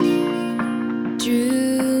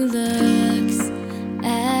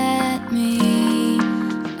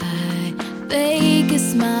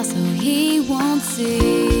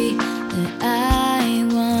see that I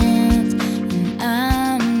want and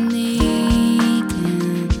I'm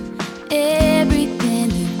needing everything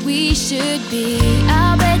that we should be.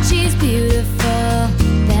 I'll bet she's beautiful,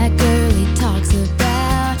 that girl he talks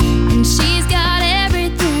about, and she's got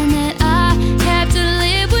everything that I have to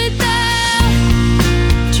live without.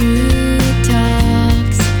 True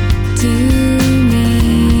talks to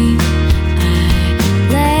me, I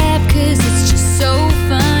laugh 'cause it's just so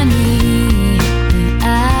funny that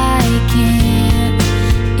I can't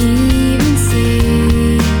even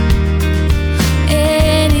see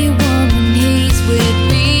anyone when he's with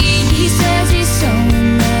me. He says he's so in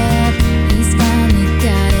love, he's finally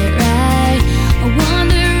got it right. I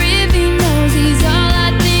wonder if he knows he's all I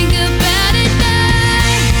think about at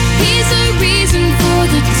night. He's the reason for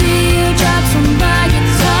the teardrops on my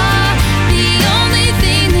guitar, the only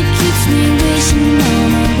thing that keeps me wishing on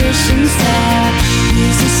a wishing star.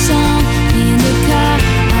 He's a song in the car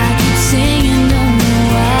I keep singing, don't know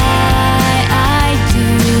why I do.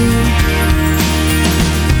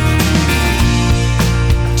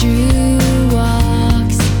 Drew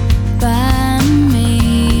walks by me.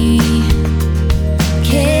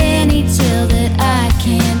 Can he tell that I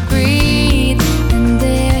can't breathe? And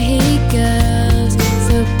there he goes,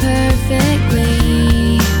 so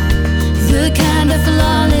perfectly, the kind of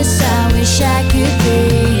flawless I wish I could be.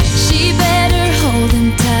 She better hold him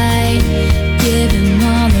tight, give him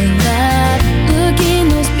all of that. Look in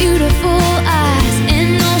those beautiful eyes and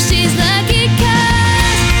know she's lucky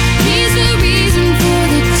 'cause he's the reason for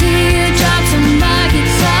the teardrops on my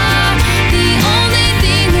guitar, the only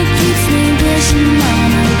thing that keeps me wishing on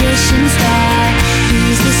a wishing star.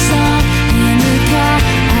 He's the song in the car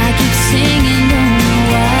I keep singing, don't know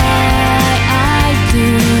why I do.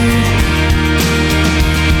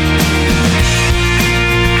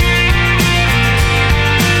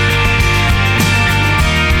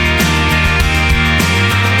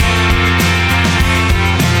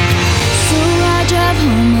 So I drive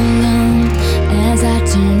home alone as I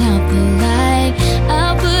turn out the light.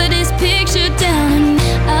 I'll put his picture down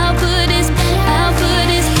and I'll put his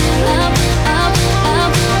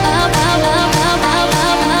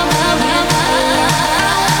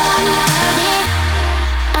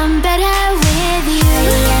I'm better with you.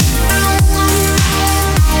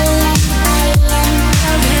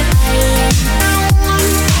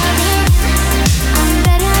 I'm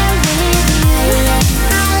better with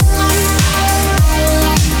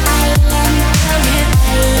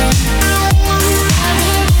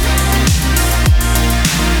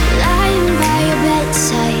Lying by your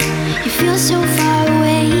bedside, you feel so far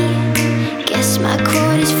away. Guess my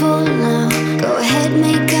cord is full now. Go ahead,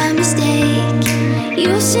 make a mistake.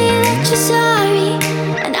 You say that you're sorry,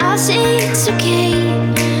 and I'll say it's okay,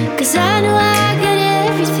 'cause I know I got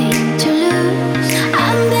everything to lose.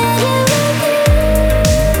 I'm better with you.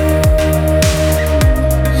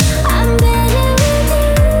 I'm better with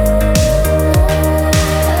you.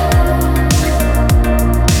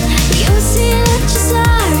 You say that you're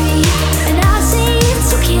sorry, and I'll say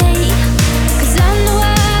it's okay, 'cause I know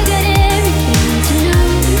I got everything to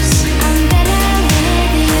lose. I'm better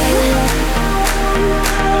with you.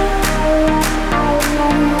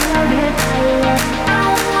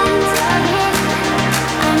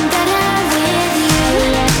 I'm better with you.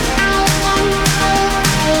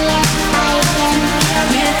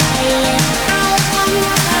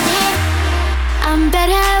 I'm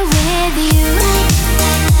better with you. I'm better with you.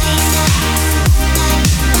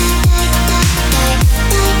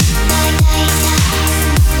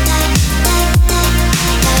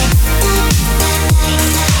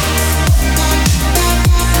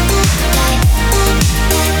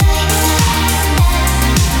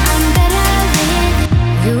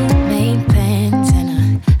 Made plans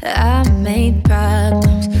and I made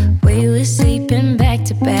problems. We were sleeping back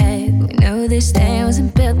to back. We knew this thing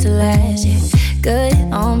wasn't built to last. Yeah, good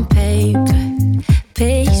on paper,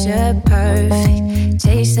 picture perfect.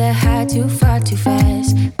 Chase the high too far too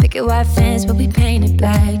fast. Picket white fence, but we painted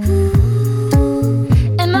black.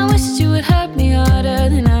 And I wish you would hurt me harder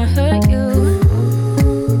than I hurt you.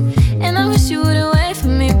 And I wish you wouldn't wait for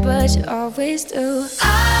me, but you always do.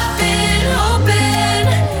 I've been hoping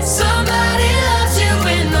somebody loves you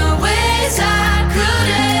in the ways I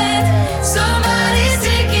couldn't. Somebody's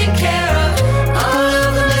taking care of all of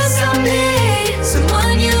the mess I made.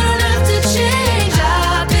 Someone you don't have to change.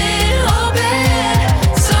 I've been hoping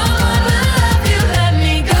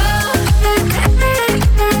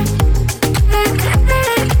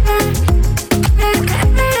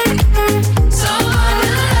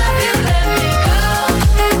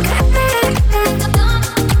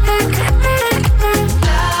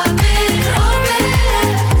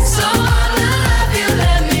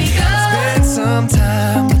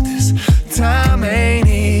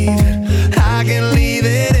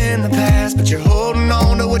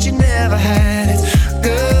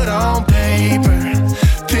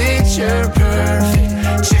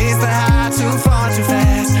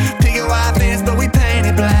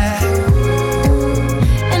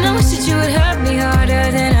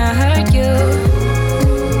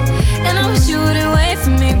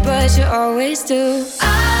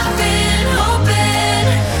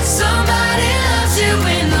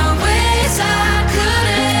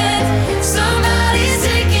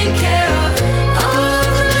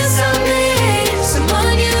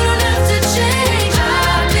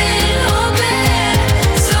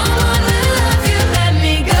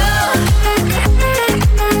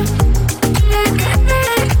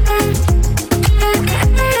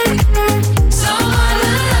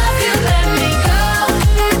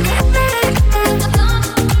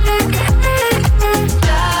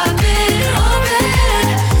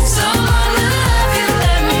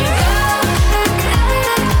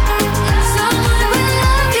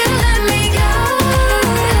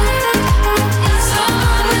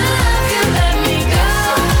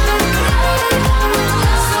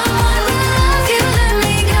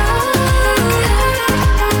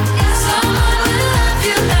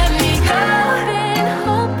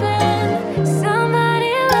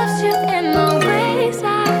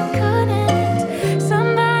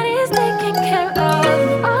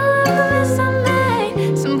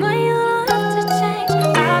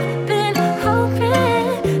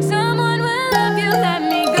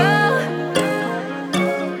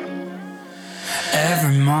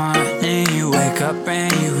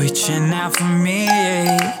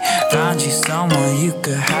aren't you someone you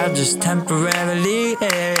could have just temporarily?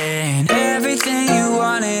 And everything you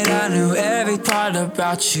wanted, I knew every part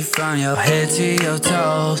about you, from your head to your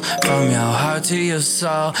toes, from your heart to your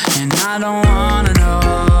soul. And I don't wanna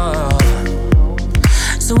know,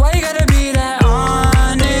 so why you gotta be that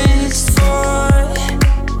honest for?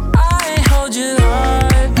 I ain't hold your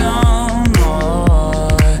heart no more.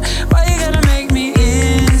 Why you gotta make me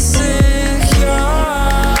insecure?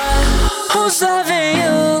 Who's loving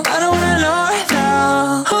you? I don't wanna know right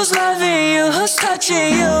now. Who's loving you? Who's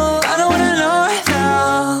touching you? I don't wanna know right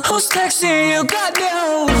now. Who's texting you?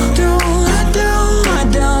 Goddamn, I don't.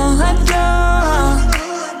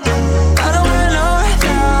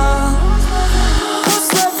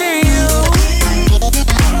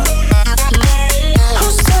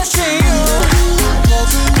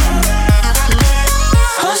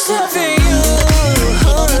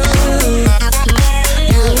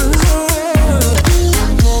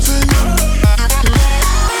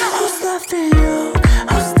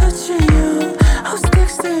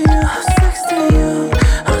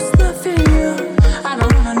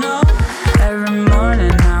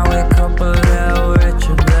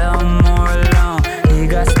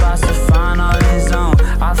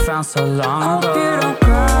 So long ago. Hope you don't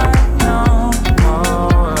cry no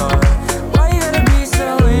more. Why you gotta be so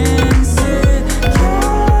insecure?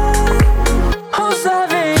 Who's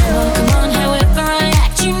loving you? Come on, however I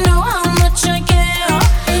act, you know how much I care.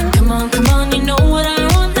 Come on, you know what I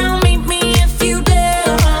want now. Meet me if you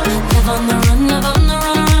dare. Live on the run,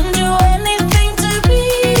 do anything to be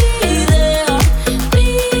there, be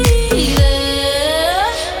there.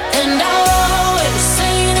 And I'll always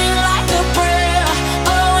say it like a prayer.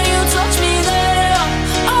 Touch me there.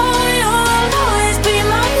 Oh, you'll always be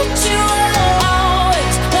my ritual.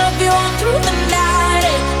 Always love you all through the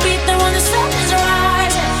night. Beat them when the sun is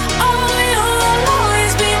rising. Oh, you'll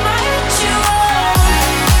always be my ritual.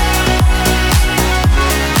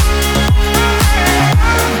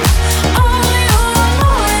 Oh, you'll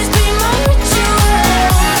always be my ritual.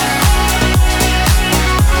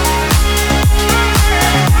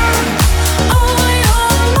 Oh,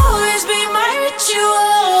 you'll always be my ritual.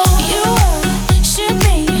 Ship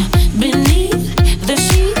me beneath the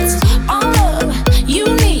sheets, all of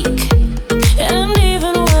unique. And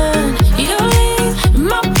even when you leave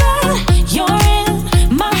my bed, you're in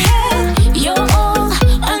my head, you're all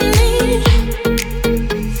I need.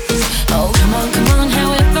 Oh, come on,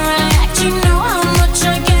 however I act, you know how much I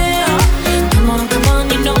care. Come on,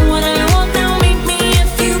 you know what I want now. Meet me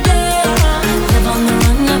if you dare. Live on the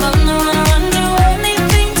run, do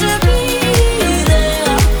anything to be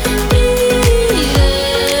there, be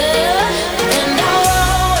there. And I'll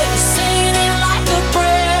always say it like a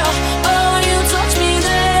prayer. Oh, you touch me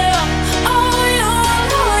there. Oh, you'll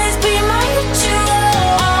always be my ritual.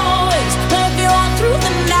 Always love you all through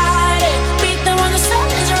the night. Beat them when the sun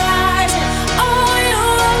is rising. Oh,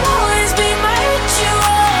 you'll always be my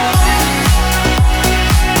ritual.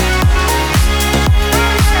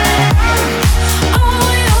 Oh,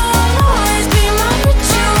 you'll always be my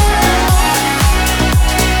ritual.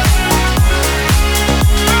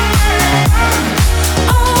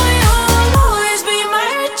 Oh, you'll always be my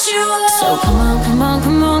ritual. So come on,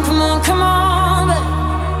 babe.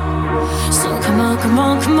 So come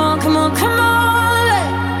on, babe.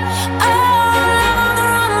 Oh,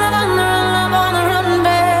 love on the run,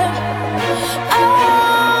 babe.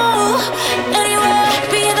 Oh, anywhere,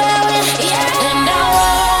 be there when, yeah. And I'll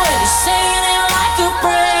always say it like a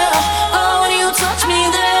prayer. Oh, when you touch me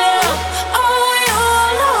there. Oh,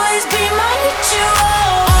 you'll always be my ritual.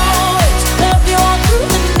 Always love you all through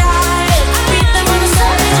the night. Beat them when the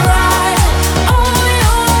sun is rising. Oh,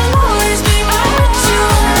 you'll always be my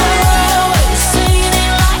ritual. Always saying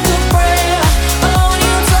it like a prayer. Oh, when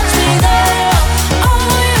you touch me there. Oh,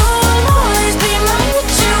 you'll always be my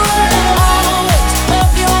ritual. Always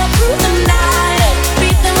love you all through the night.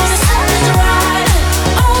 Beat them when the sun is rising.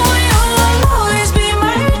 Oh, you'll always be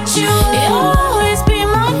my ritual. You'll always be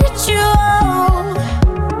my ritual.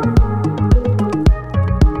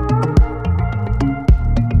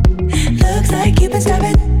 Looks like you've been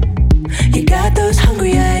starving. You got those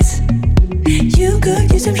hungry eyes. You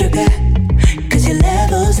could use some sugar, 'cause your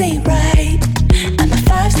levels ain't right. I'm a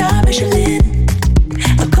 5-star Michelin,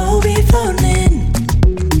 a Kobe floating.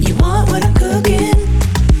 You want what I'm cooking?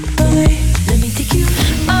 Boy, let me take you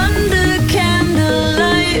under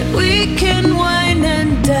candlelight. We can wine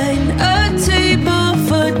and dine, a table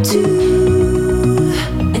for two.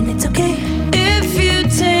 And it's okay if you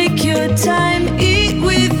take your time. Eat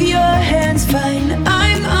with your hands, fine.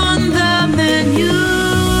 I'm on the menu.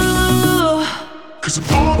 'Cause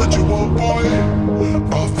I'm all that you want, boy.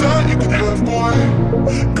 All that you can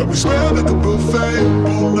Got me smelling like a buffet.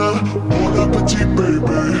 Bon appetit,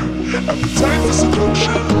 baby. Appetite for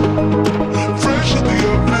seduction. Fresh in the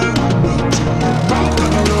oven. Pound in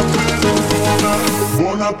the oven.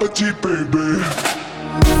 Bon appetit, baby.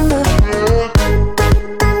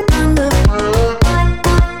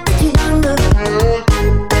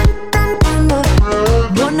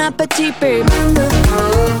 Bon appetit, baby.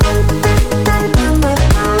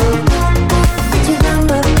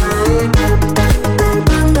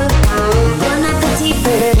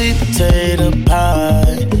 Sweet potato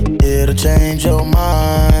pie, it'll change your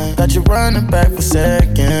mind. Got you running back for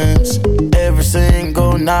seconds every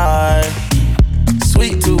single night.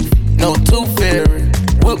 Sweet tooth, no tooth fairy.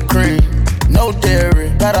 Whipped cream, no dairy.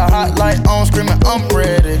 Got a hot light on, screaming I'm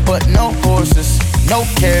ready. But no horses, no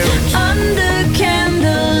carriage. Under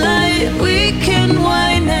candlelight, we can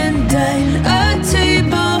wine and dine. A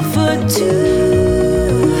table for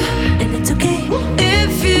two, and it's okay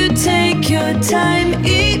if you take your time.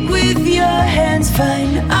 Eat with your hands,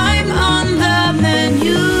 fine. I'm on the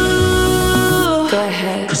menu. Go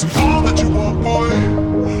ahead. Cause I'm all that you want, boy.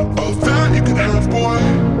 All that you can have, boy.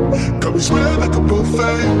 Got me smelling like a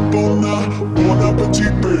buffet. Bon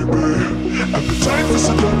appetit, baby. Appetite for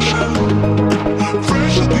seduction.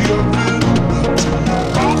 Fresh in the oven.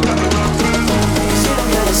 Pound in the oven. So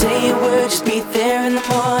don't gotta say a word, just be there in the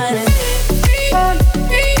morning.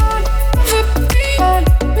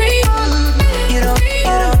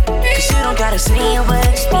 You don't gotta say a word,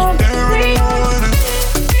 just be there in the morning.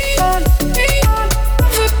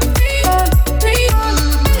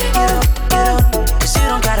 Cause you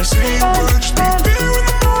don't gotta say a word, just be there in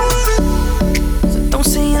the morning. So don't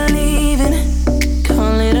say you're leaving,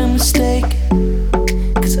 call it a mistake.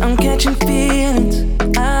 Cause I'm catching feelings,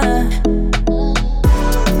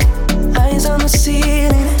 eyes on the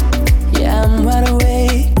ceiling, yeah, I'm wide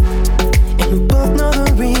awake. And we both know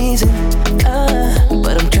the reason,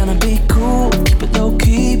 but I'm tryna be cool, keep it low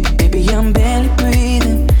key. Baby, I'm barely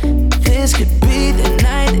breathing. This could be the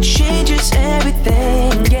night that changes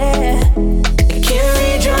everything, yeah. I can't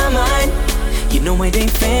read your mind. You know it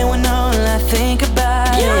ain't fair when all I think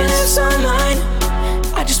about is your lips on mine.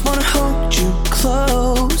 I just wanna hold you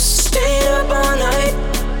close, stay up all night.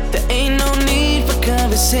 There ain't no need for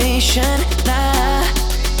conversation, nah.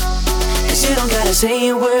 Cause you don't gotta say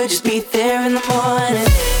a word, just be there in the morning.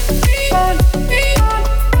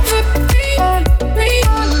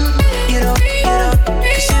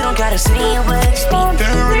 Cause you don't gotta say a word, just be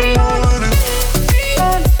there in the morning.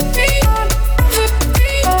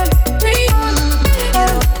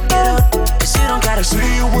 Cause you don't gotta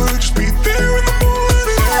say a word, just be there in the morning.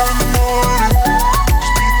 There in the morning.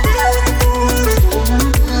 Just be there in the morning.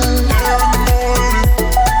 There in the morning.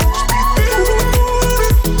 Just be there in the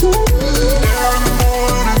morning. There in the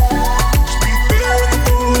morning. Just be there in the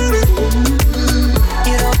morning.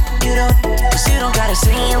 Cause you don't gotta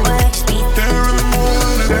say a word, just be there in the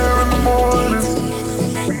morning. There in the morning.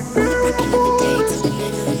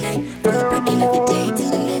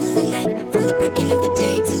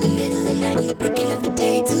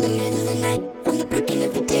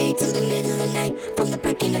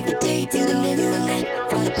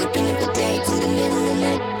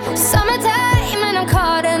 Summertime and I'm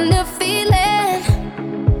caught in the feeling.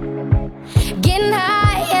 Getting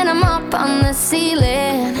high and I'm up on the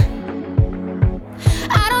ceiling.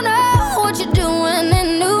 I don't know what you're doing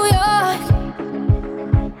in New York.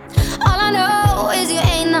 All I know is you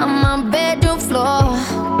ain't on my bedroom floor.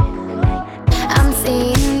 I'm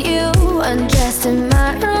seeing you undressed in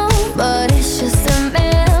my room, but it's just a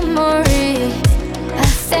memory, a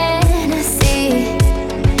fantasy.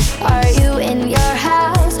 Are you in your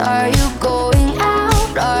house? Are you going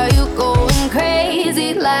out? Are you going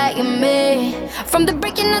crazy like me? From the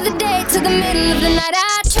breaking of the day to the middle of the night,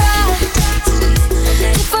 I try to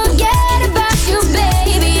forget about you,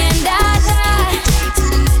 baby, and I lie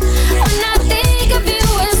when I think of you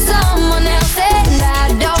as someone else, and I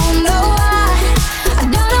don't know why. I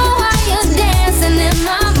don't know why you're dancing in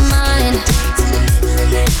my mind.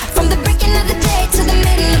 From the breaking of the day to the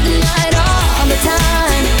middle of the night, all the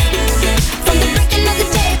time. From the breaking of the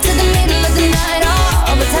day to the middle of the night,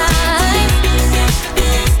 all the time.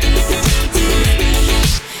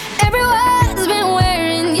 Everyone's been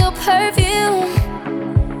wearing your perfume.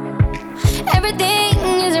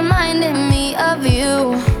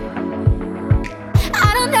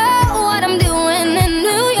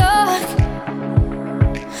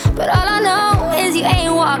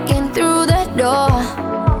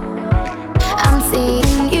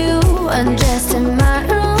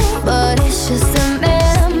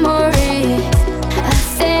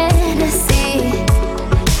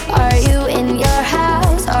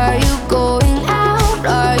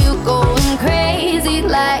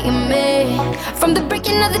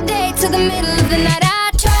 of the day to the middle of the night,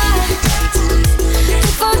 I try to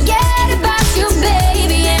forget about you,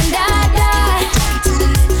 baby, and I die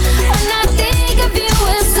when I think of you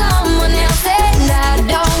with someone else, and I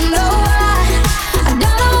don't know why. I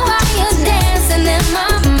don't know why you're dancing in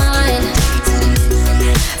my mind.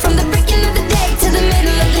 From the breaking of the day to the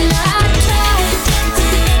middle of the night, I try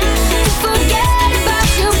to forget about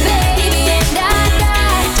you, baby, and I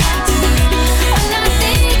die when I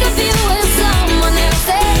think of you with someone else,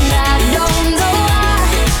 and I don't know why.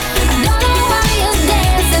 I don't know why you're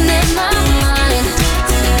dancing in my mind.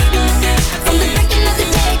 From the breaking of the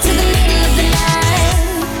day to the middle of the night,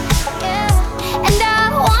 yeah. And I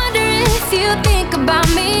wonder if you think about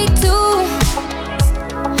me too.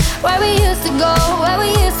 Where we used to go, where we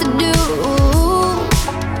used to do.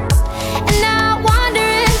 And I wonder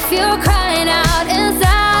if you're crying out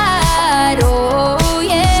inside. Oh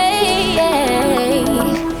yeah,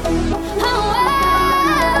 oh,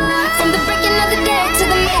 from the breaking of the day to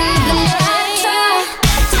the middle of the night, try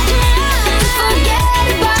to forget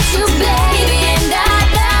about you, baby, and I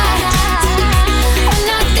die when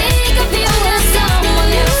I think of you with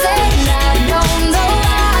someone else, and I don't know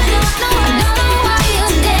why. I don't know why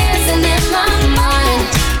you're dancing in my mind.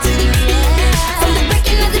 From the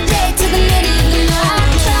breaking of the day to the middle of the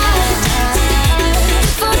night, try to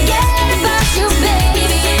forget about you,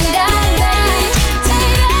 baby, and I die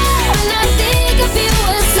when I think of you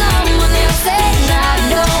with someone else, and I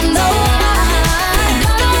don't know why. I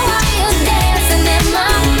don't know why you're dancing in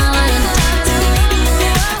my mind.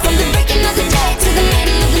 From the breaking of the day to the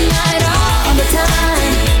middle of the night, all the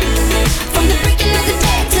time. From the breaking of the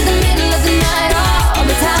day to the middle of the night, all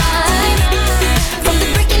the time. From the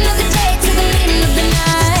breaking of the day to the middle of the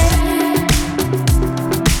night.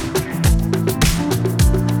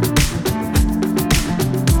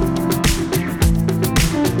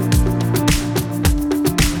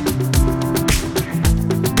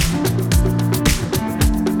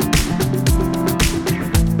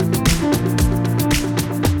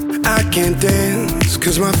 I can't dance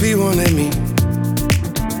cause my feet won't let me,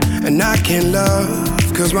 and I can't love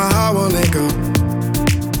cause my heart won't let go.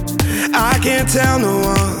 I can't tell no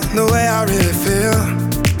one the way I really feel,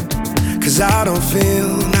 cause I don't feel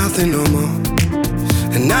nothing no more.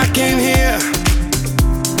 And I came here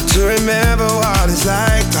to remember what it's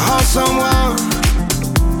like to hold someone,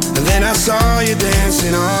 and then I saw you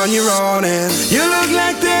dancing on your own, and you look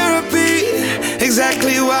like therapy,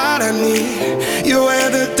 exactly what I need. You're where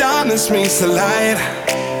the darkness meets the light.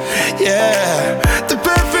 Yeah, the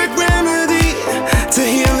perfect remedy to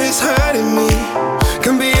heal this hurting me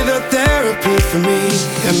can be the therapy for me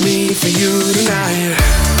and me for you tonight.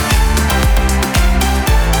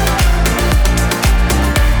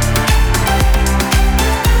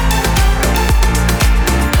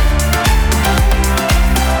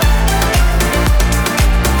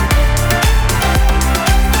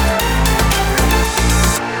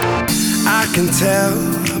 I can tell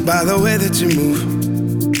by the way that you move,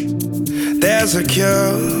 there's a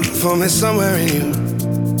cure for me somewhere in you.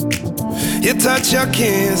 You touch your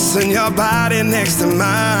kiss and your body next to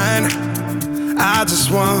mine. I just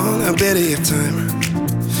want a bit of your time.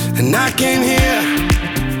 And I came here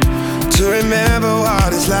to remember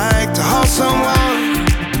what it's like to hold someone.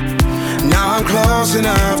 Now I'm close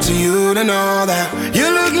enough to you to know that you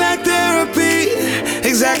look like therapy,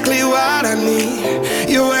 exactly what I need.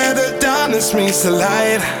 You're where the darkness meets the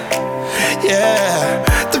light. Yeah,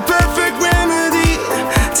 the perfect remedy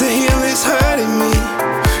to heal this hurting me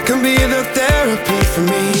can be the therapy for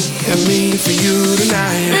me and me for you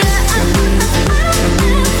tonight.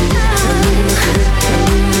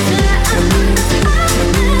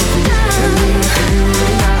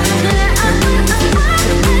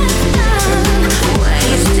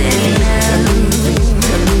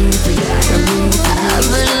 I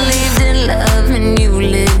believed in love and you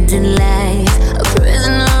lived in lies. A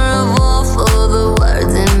prisoner of war for the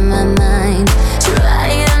words in my mind.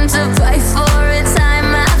 Trying to fight for it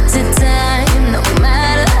time after time. No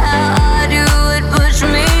matter how hard you would push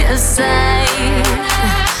me aside.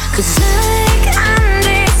 'Cause like I'm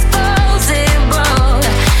disposable,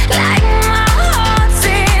 like my heart's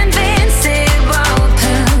invincible.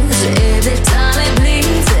 'Cause every time it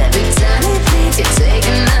bleeds, you take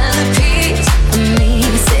another piece of me.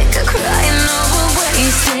 Sick of crying over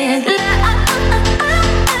wasted love.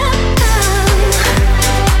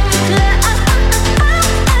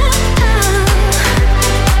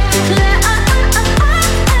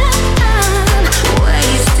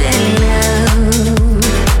 Wasted love.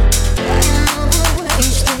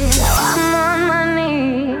 Now I'm on my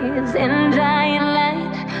knees in dying light,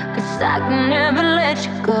 'cause I can never let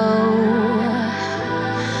you go.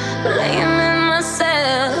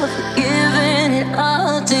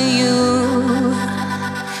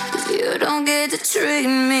 don't get to treat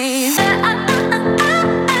me.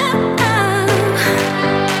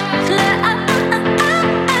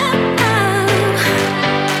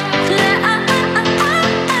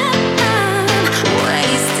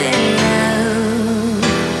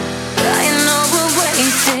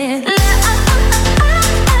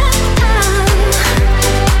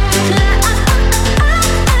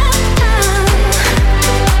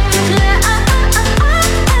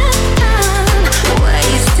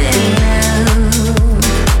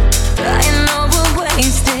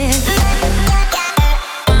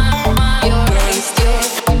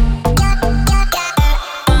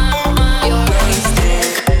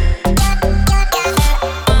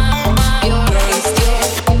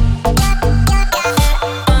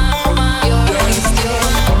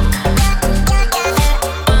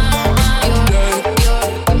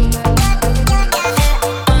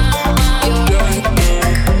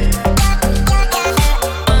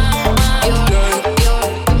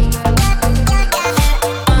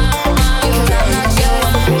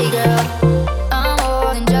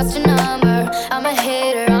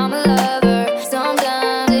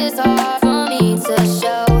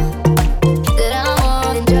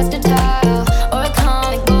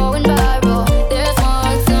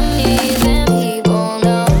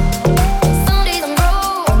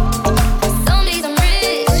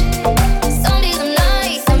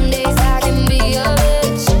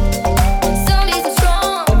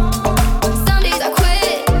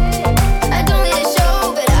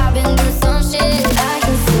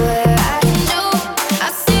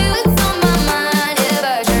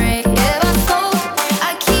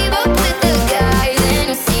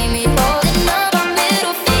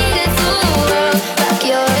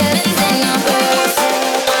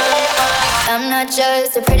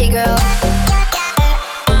 Just a pretty girl.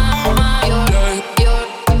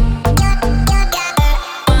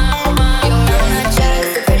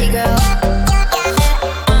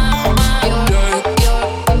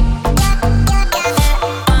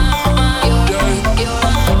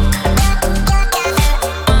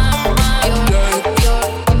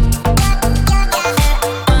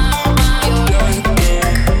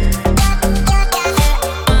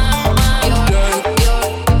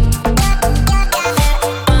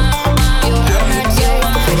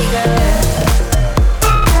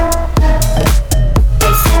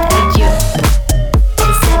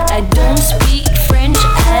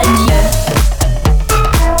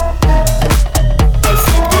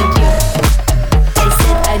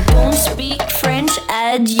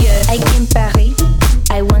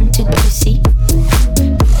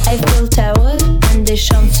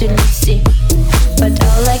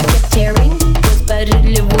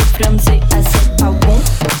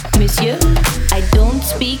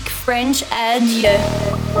 Adieu.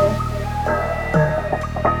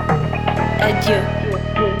 Adieu.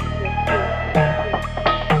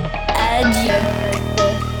 Adieu.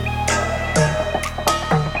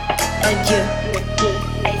 Adieu.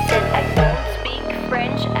 I said I don't speak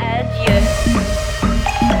French. Adieu.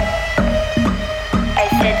 I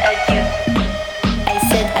said adieu. I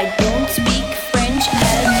said I don't speak French.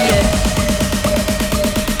 Adieu.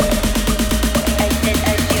 I said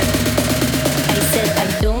adieu. I said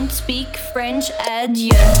I don't speak French.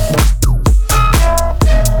 Adieu.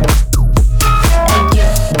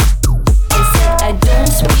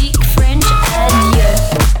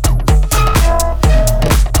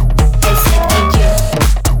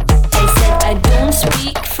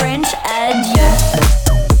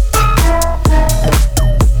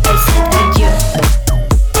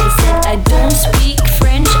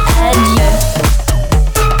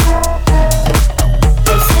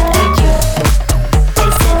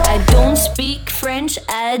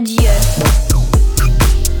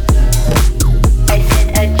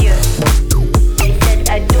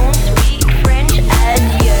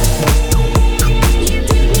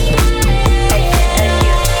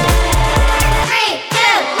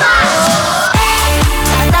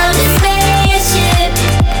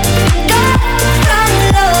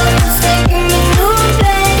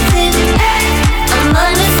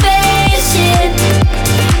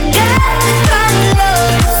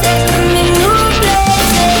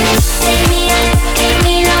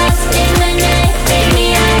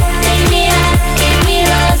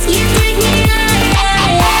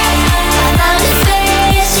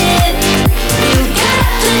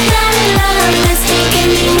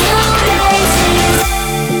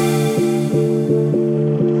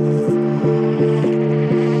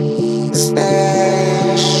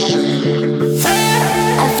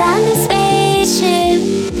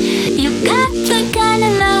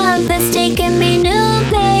 Taking me new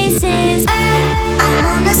places. I'm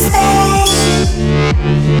on a space.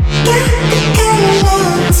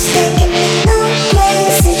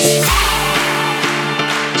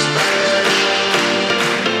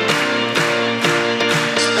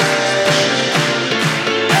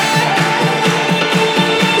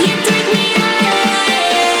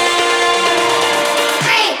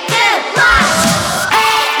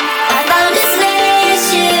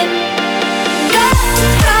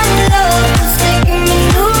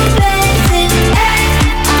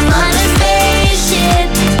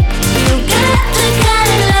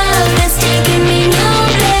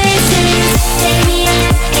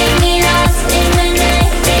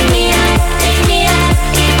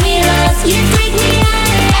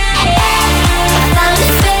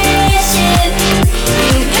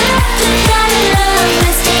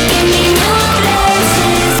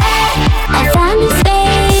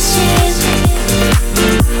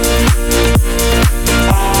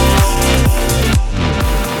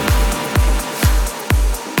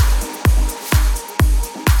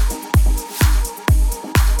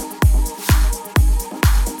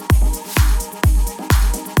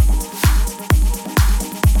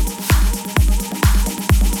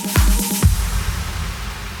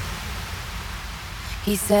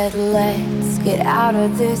 He said, let's get out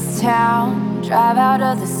of this town, drive out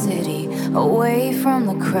of the city, away from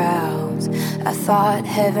the crowds. I thought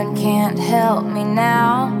heaven can't help me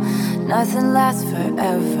now, nothing lasts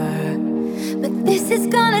forever. But this is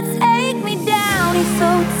gonna take me down. He's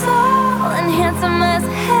so tall and handsome as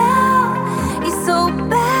hell. He's so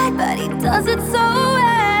bad, but he does it so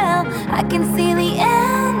well. I can see the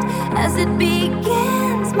end as it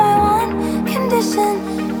begins. My one condition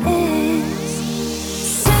is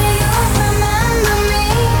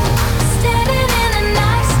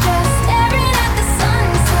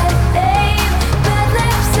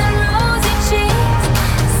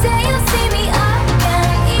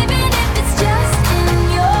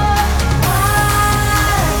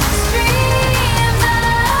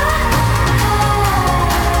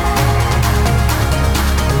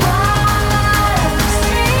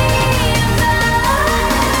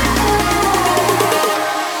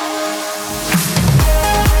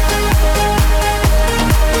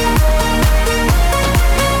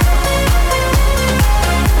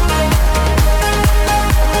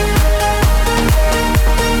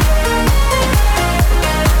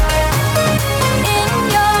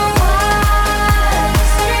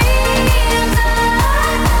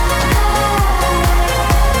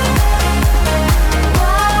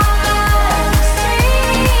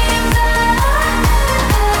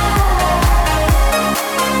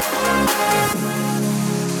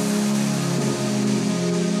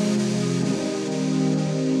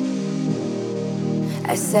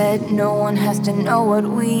said no one has to know what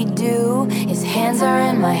we do. His hands are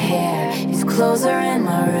in my hair, his clothes are in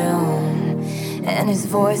my room, and his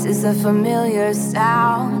voice is a familiar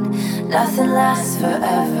sound. Nothing lasts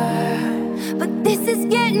forever, but this is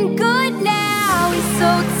getting good now. He's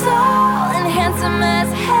so tall and handsome as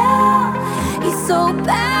hell. He's so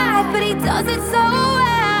bad, but he does it so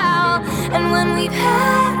well. And when we've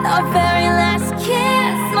had our very last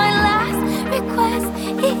kiss, my last request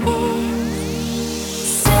is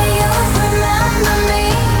remember me,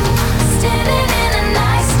 standing in a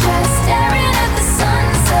nice dress, staring at the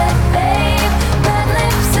sunset, babe. Red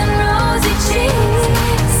lips and rosy cheeks.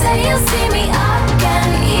 Say you'll see me again,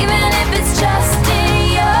 even if it's just in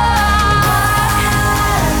your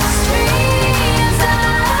dreams.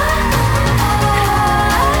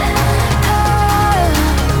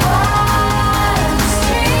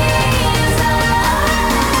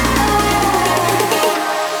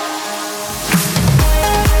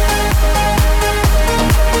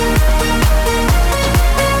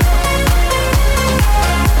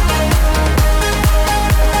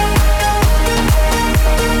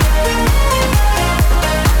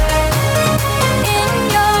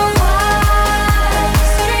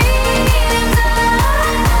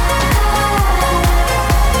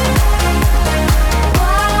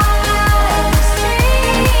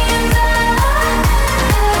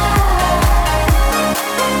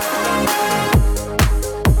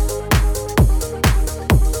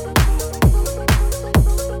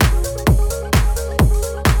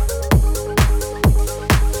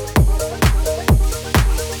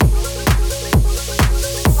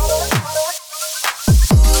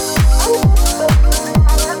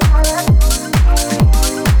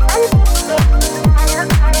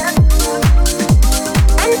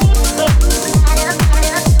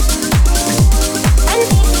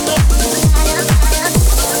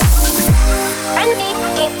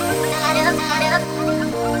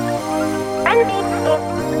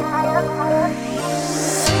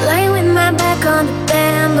 Laying with my back on the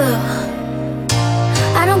band, bamboo.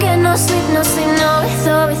 I don't get no sleep, no with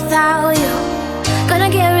or without you. Gonna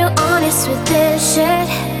get real honest with this shit.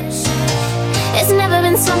 It's never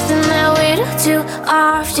been something that we do too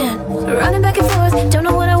often. Running back and forth, don't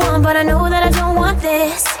know what I want, but I know that I don't want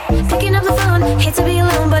this. Picking up the phone, hate to be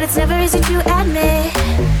alone, but it's never easy to admit.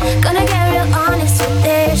 Gonna get real honest with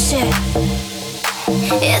this shit.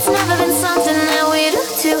 It's never been something that we do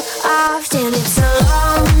too often. It's a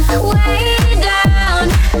long way down.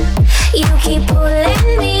 You keep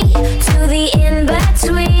pulling me to the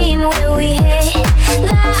in-between where we hit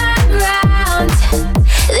the ground.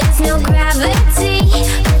 There's no gravity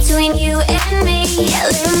between you and me.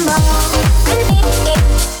 Limbo.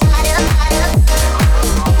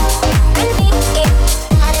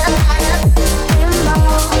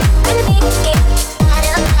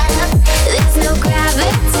 There's no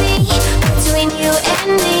gravity between you and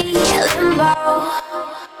me. Limbo.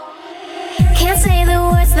 Can't say the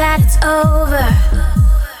words that it's over.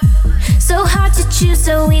 So hard to choose,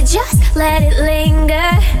 so we just let it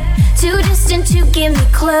linger. Too distant to give me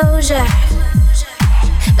closure.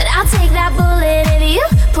 But I'll take that bullet if you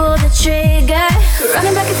pull the trigger.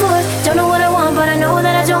 Running back and forth, don't know what I want, but I know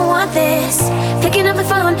that I don't want this. Picking up the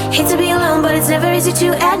phone, hate to be alone, but it's never easy to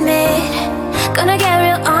admit. Gonna get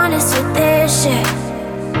real honest with this shit.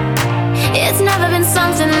 It's never been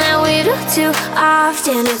something that we do too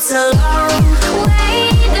often. It's a long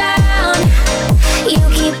way down. You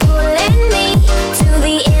keep pulling me to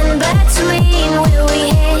the in-between where we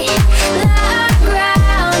hit the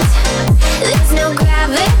ground. There's no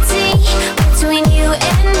gravity between you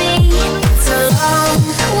and me. It's a long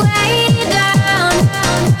way down.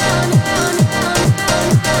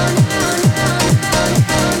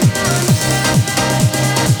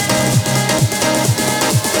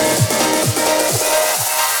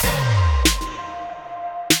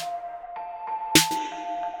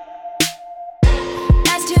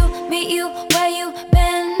 Nice to meet you where you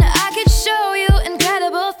been. I could show you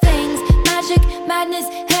incredible things. Magic, madness,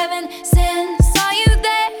 heaven, sin. Saw you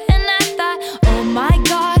there and I thought, oh my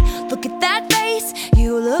God, look at that face.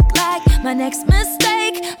 You look like my next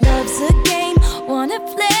mistake. Love's a game, wanna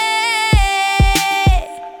play.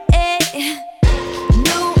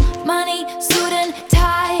 New money, suit and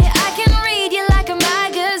tie. I can read you like a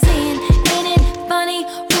magazine. Ain't it funny?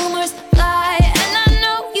 Rumors fly. And I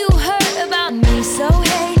know you heard about me. So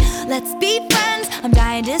hey, let's be friends. I'm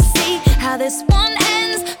dying to see how this one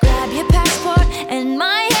ends. Grab your passport and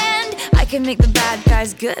my hand. I can make the bad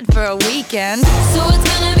guys good for a weekend. So it's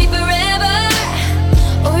gonna be forever,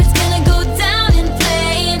 or it's gonna go down in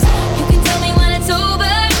flames. You can tell me when it's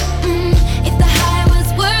over, if the high was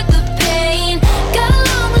worth the pain. Got a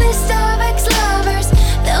long list of ex-lovers,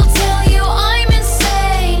 they'll tell you I'm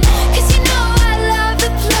insane. Cause you know I love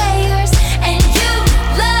the players, and you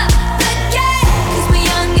love the game. Cause we're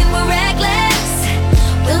young and we're reckless,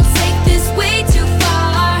 we'll take this way too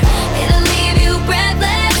far. It'll leave you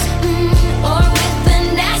breathless, or with a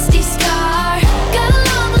nasty scar. Got a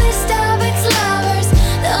long list of ex-lovers,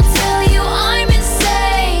 they'll tell you I'm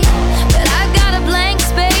insane. But I've got a blank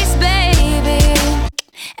space, baby,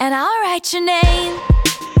 and I'll write your name.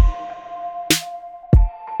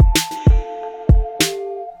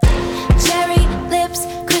 Cherry lips,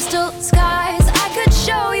 crystal skies. I could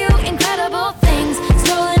show you incredible things.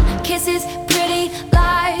 Stolen kisses, pretty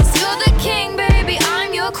lies. You're the king, baby,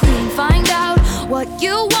 I'm your queen. Find out what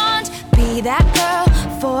you want, be that girl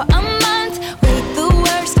for a month. Wait, the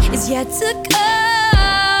worst is yet to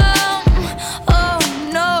come. Oh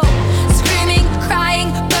no, screaming, crying,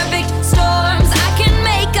 perfect storms. I can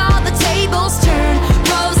make all the tables turn.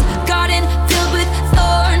 Rose garden filled with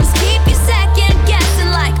thorns. Keep you second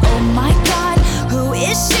guessing like, oh my God, who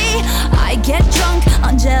is she? I get drunk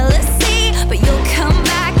on jealousy, but you'll come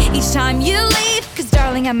back each time you leave. Cause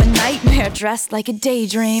darling, I'm a nightmare dressed like a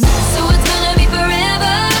daydream. So it's gonna be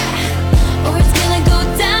forever, or it's gonna go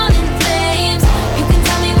down in flames. You can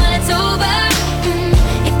tell me when it's over,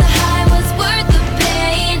 if the high was worth the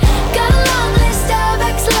pain. Got a long list of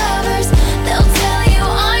ex-lovers, they'll tell you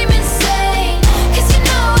I'm insane. Cause you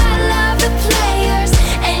know I love the players,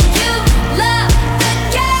 and you love the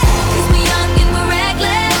game. Cause we're young and we're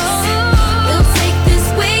reckless, we'll take this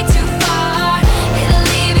way too far. It'll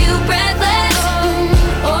leave you breathless,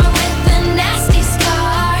 or with a nasty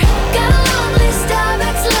scar. Got a long list of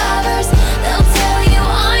ex-lovers, they'll tell you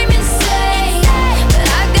I'm insane. But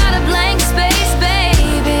I've got a blank space,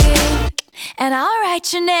 baby, and I'll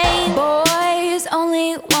write your name. Boys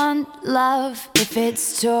only want love if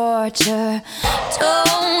it's torture.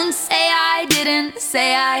 Don't say I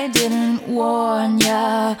didn't warn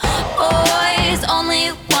ya. Boys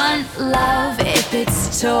only want love if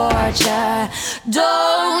it's torture.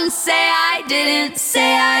 Don't say I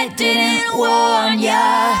didn't warn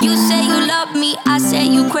ya. You say you love me, I say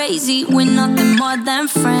you crazy. We're nothing more than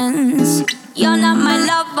friends. You're not my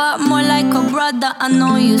lover, more like a brother. I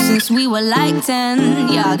know you since we were like 10.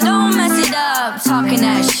 Yeah, don't mess it up, talking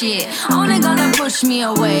that shit. Only gonna push me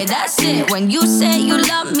away, that's it. When you say you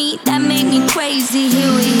love me, that made me crazy.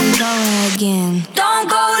 Here we go again. Don't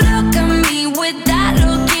go look at me with that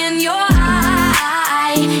look in your eye.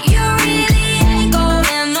 You really ain't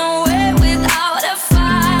going nowhere without a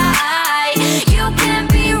fight. You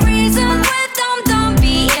can't be reasoned with them, don't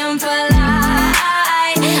be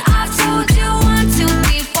impolite. I've told you 1, 2,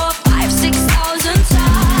 3, 4, 5, 6,000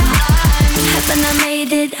 times. Haven't I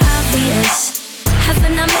made it obvious?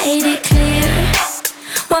 Haven't I made it clear?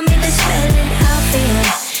 Want me to spell it out for you?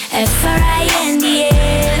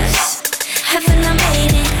 F-R-I-N-D-S. Haven't I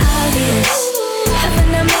made it obvious?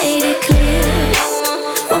 Haven't I made it clear?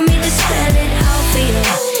 Want me to spell it out for you?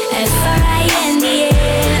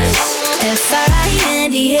 F-R-I-N-D-S.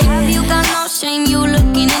 F-R-I-N-D-S. Have you got no shame? You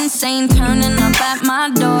looking insane, turning up at my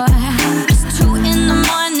door. It's 2 in the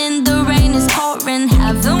morning, the rain is pouring.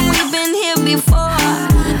 Haven't we been here before?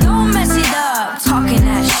 Don't mess it up, talking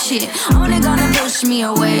that shit. Only gonna push me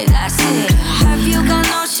away, that's it. Have you got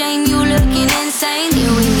no shame? You looking insane.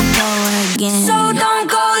 Here we go again. So don't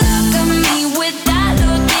go look at me with that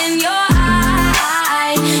look in your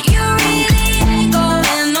eye. You really ain't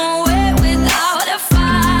going nowhere without a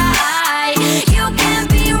fight. You can't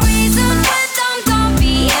be reasoned with them, don't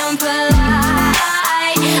be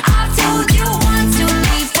impolite. I've told you 1, 2,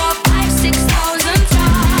 3, 4, 5, 6,000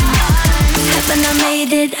 times. Haven't I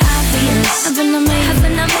made it obvious? Haven't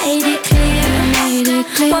I made it clear?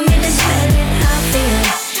 Want me to spell it out for you?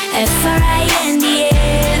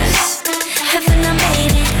 F-R-I-N-D-S. Haven't I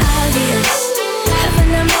made it obvious?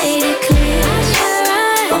 Haven't I made it clear?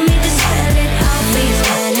 Want me to spell it out for you?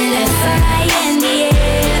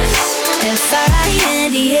 F-R-I-N-D-S.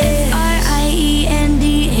 F-R-I-N-D-S.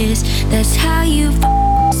 F-R-I-E-N-D-S. That's how you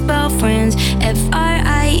spell friends.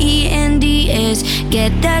 F-R-I-E-N-D-S.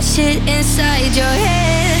 Get that shit inside your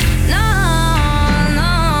head. No,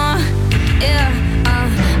 yeah.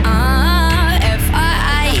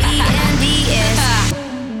 F-R-I-E-N-D-S.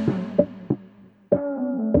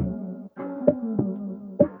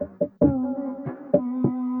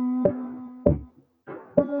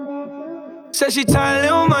 Said she tired,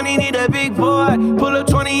 little money, need a big boy. Pull up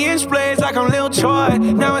 20-inch blades like I'm Lil Troy.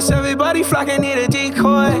 Now it's everybody flocking, need a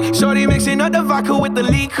decoy. Shorty mixing up the vodka with the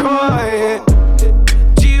liquor.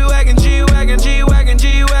 G-Wagon, G-Wagon, G-Wagon,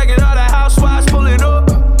 G-Wagon. All the housewives pulling up.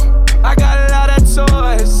 I got a lot of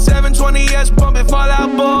toys. 720S bumping Fall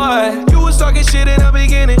Out Boy. You was talking shit in the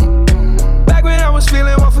beginning. Back when I was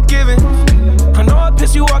feeling unforgiving. I know I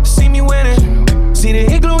pissed you off to see me winning. See the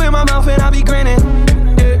hit glue in my mouth and I be grinning.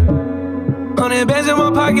 100 bands in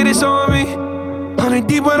my pocket, it's on me. 100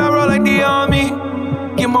 deep when I roll like the army.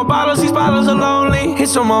 Get more bottles, these bottles are lonely.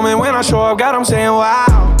 It's a moment when I show up, God, I'm saying wow.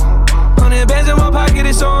 100 bands in my pocket,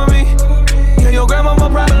 it's on me. Yeah, your grandmama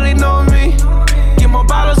probably know me. Get more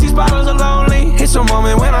bottles, these bottles are lonely. It's a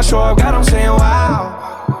moment when I show up, God, I'm saying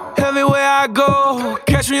wow. Everywhere I go,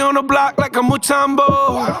 catch me on the block like a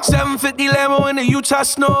Mutombo. 750 Lambo in the Utah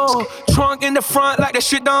snow. Trunk in the front like that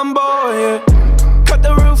shit Dumbo, yeah. Cut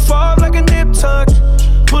the roof off like a nip tuck.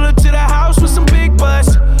 Pull up to the house with some big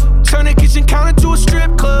butts. Turn the kitchen counter to a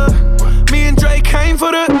strip club. Me and Drake came for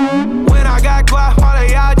the. When I got guap, all of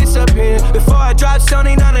y'all disappeared. Before I dropped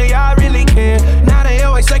Sony, none of y'all really care. Now they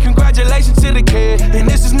always say congratulations to the kid. And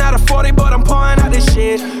this is not a 40, but I'm pouring out this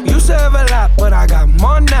shit. Used to have a lot, but I got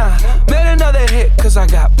more now. Made another hit, cause I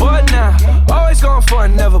got bored now. Always going for it,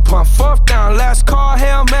 never pump fourth down. Last call,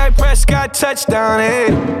 Hail Mary, Prescott, touchdown,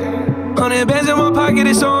 hey. 100 bands in my pocket,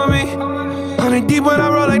 it's on me. 100 deep when I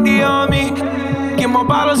roll like the army. Get more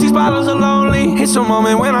bottles, these bottles are lonely. It's a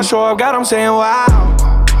moment when I show up, God, I'm saying wow.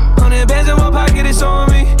 100 bands in my pocket, it's on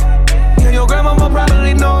me. Yeah, your grandmama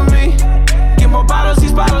probably know me. Get more bottles,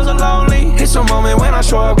 these bottles are lonely. It's a moment when I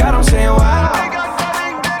show up, God, I'm saying wow.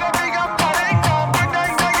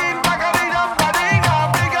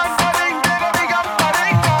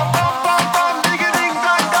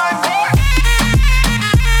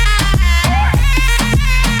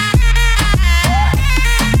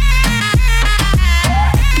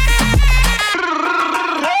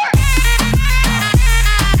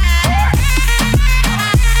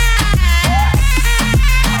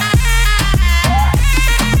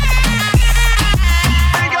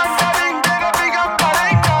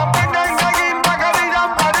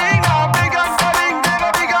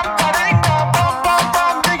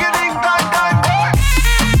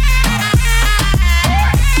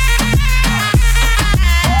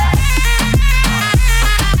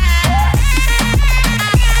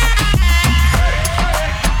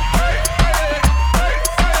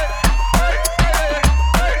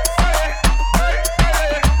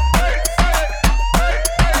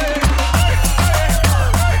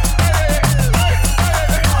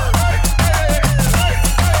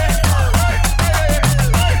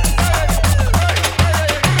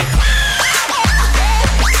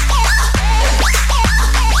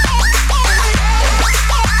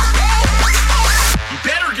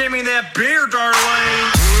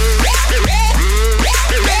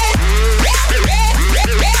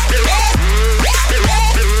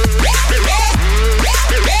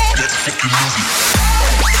 But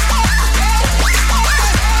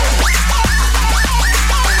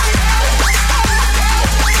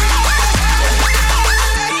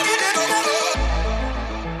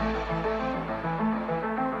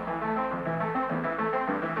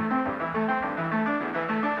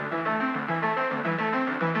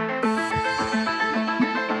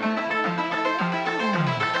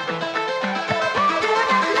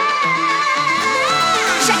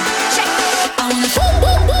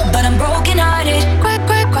I'm broken hearted, quick,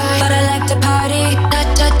 but I like to party,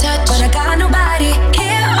 touch, but I got nobody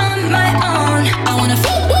here on my own. I wanna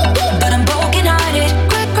but I'm broken hearted,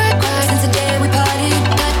 quick, since the day we party,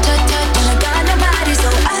 touch, but I got nobody, so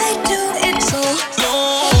I do it so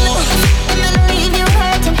slow. I'm gonna leave you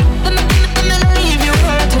hurting, I'm gonna leave you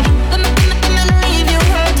hurting, I'm gonna leave you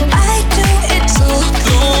hurting. I do it so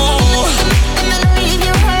slow. I'm gonna leave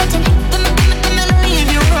you hurting, I'm gonna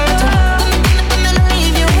leave you hurting.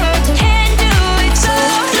 Can't do it so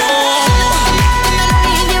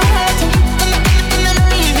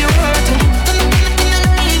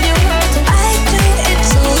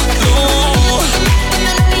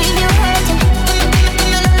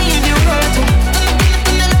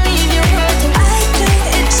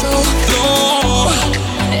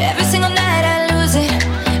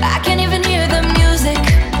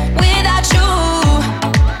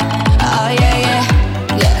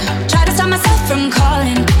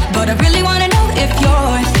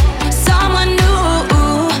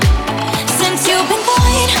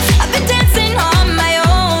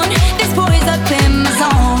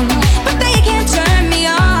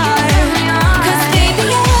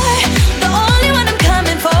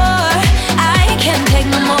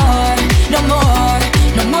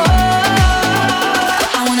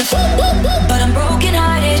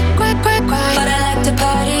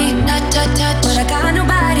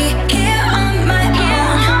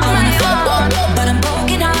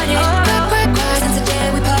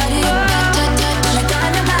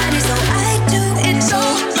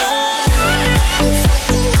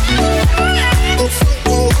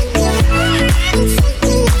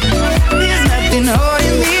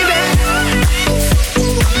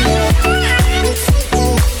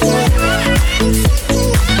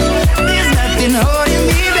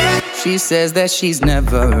She says that she's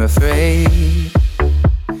never afraid.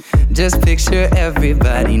 Just picture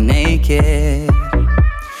everybody naked.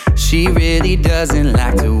 She really doesn't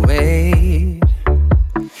like to wait.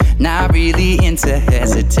 Not really into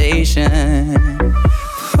hesitation.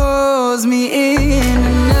 Pulls me in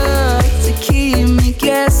enough to keep me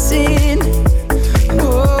guessing.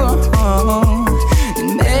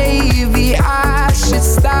 And maybe I should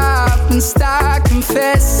stop and start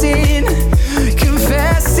confessing.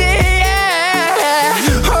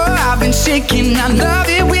 I've been shaking, I love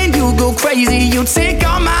it when you go crazy. You take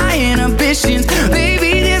all my inhibitions.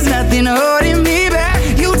 Baby, there's nothing holding me back.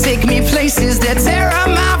 You take me places that tear up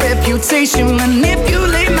my reputation.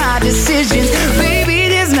 Manipulate my decisions. Baby,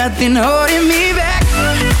 there's nothing holding me back.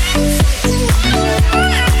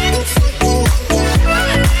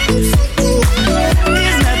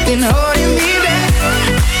 There's nothing holding me back.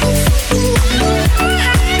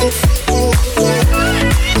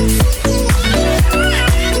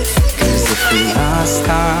 Lost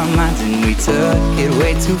our minds and we took it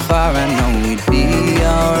way too far. I know we'd be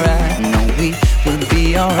alright. I know we would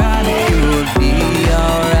be alright.